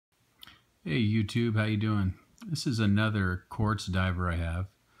Hey YouTube, how you doing? This is another quartz diver I have,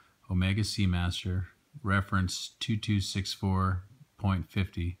 Omega Seamaster, reference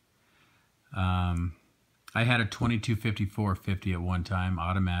 2264.50. I had a 2254.50 at one time,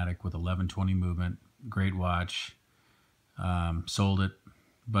 automatic with 1120 movement, great watch, sold it.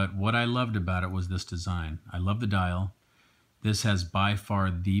 But what I loved about it was this design. I love the dial. This has by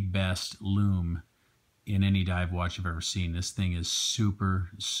far the best lume in any dive watch I've ever seen. This thing is super,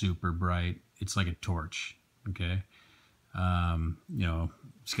 super bright. It's like a torch, okay?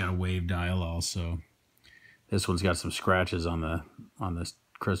 It's got a wave dial also. This one's got some scratches on this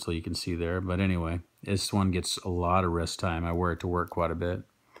crystal you can see there. But anyway, this one gets a lot of wrist time. I wear it to work quite a bit.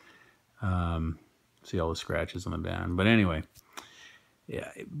 See all the scratches on the band. But anyway, yeah,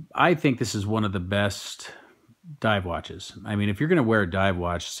 I think this is one of the best dive watches. I mean, if you're going to wear a dive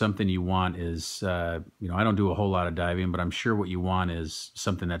watch, something you want is, I don't do a whole lot of diving, but I'm sure what you want is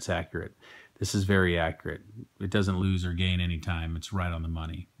something that's accurate. This is very accurate. It doesn't lose or gain any time. It's right on the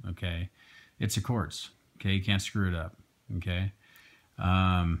money, okay? It's a quartz, okay? You can't screw it up, okay?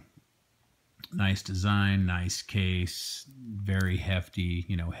 Nice design, nice case, very hefty,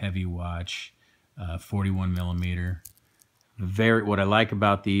 heavy watch, 41 millimeter. What I like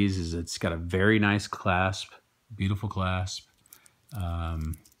about these is it's got a very nice clasp. Beautiful clasp.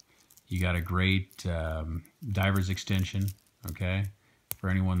 You got a great diver's extension, okay? For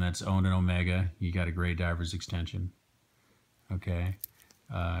anyone that's owned an Omega, you got a great diver's extension, okay?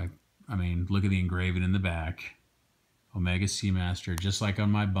 I mean, look at the engraving in the back. Omega Seamaster, just like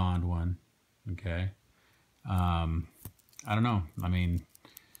on my Bond one, okay? I don't know. I mean,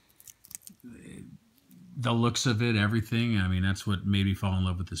 the looks of it, everything, I mean, that's what made me fall in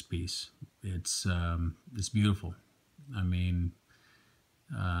love with this piece. It's beautiful. I mean,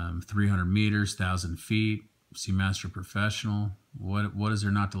 300 meters, 1,000 feet, Seamaster Professional. What is there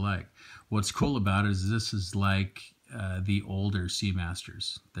not to like? What's cool about it is this is like the older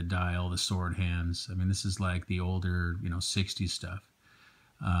Seamasters, the dial, the sword hands. I mean, this is like the older, 60s stuff.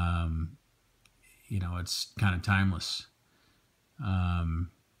 It's kind of timeless.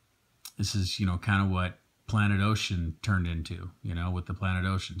 This is, kind of what Planet Ocean turned into, with the Planet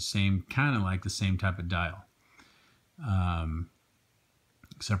Ocean. Kind of like the same type of dial.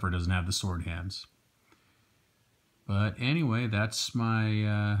 Except for it doesn't have the sword hands. But anyway, that's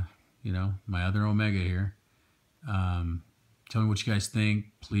my, my other Omega here. Tell me what you guys think.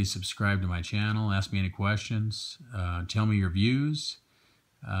 Please subscribe to my channel. Ask me any questions. Tell me your views.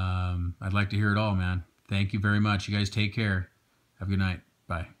 I'd like to hear it all, man. Thank you very much. You guys take care. Have a good night.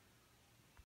 Bye.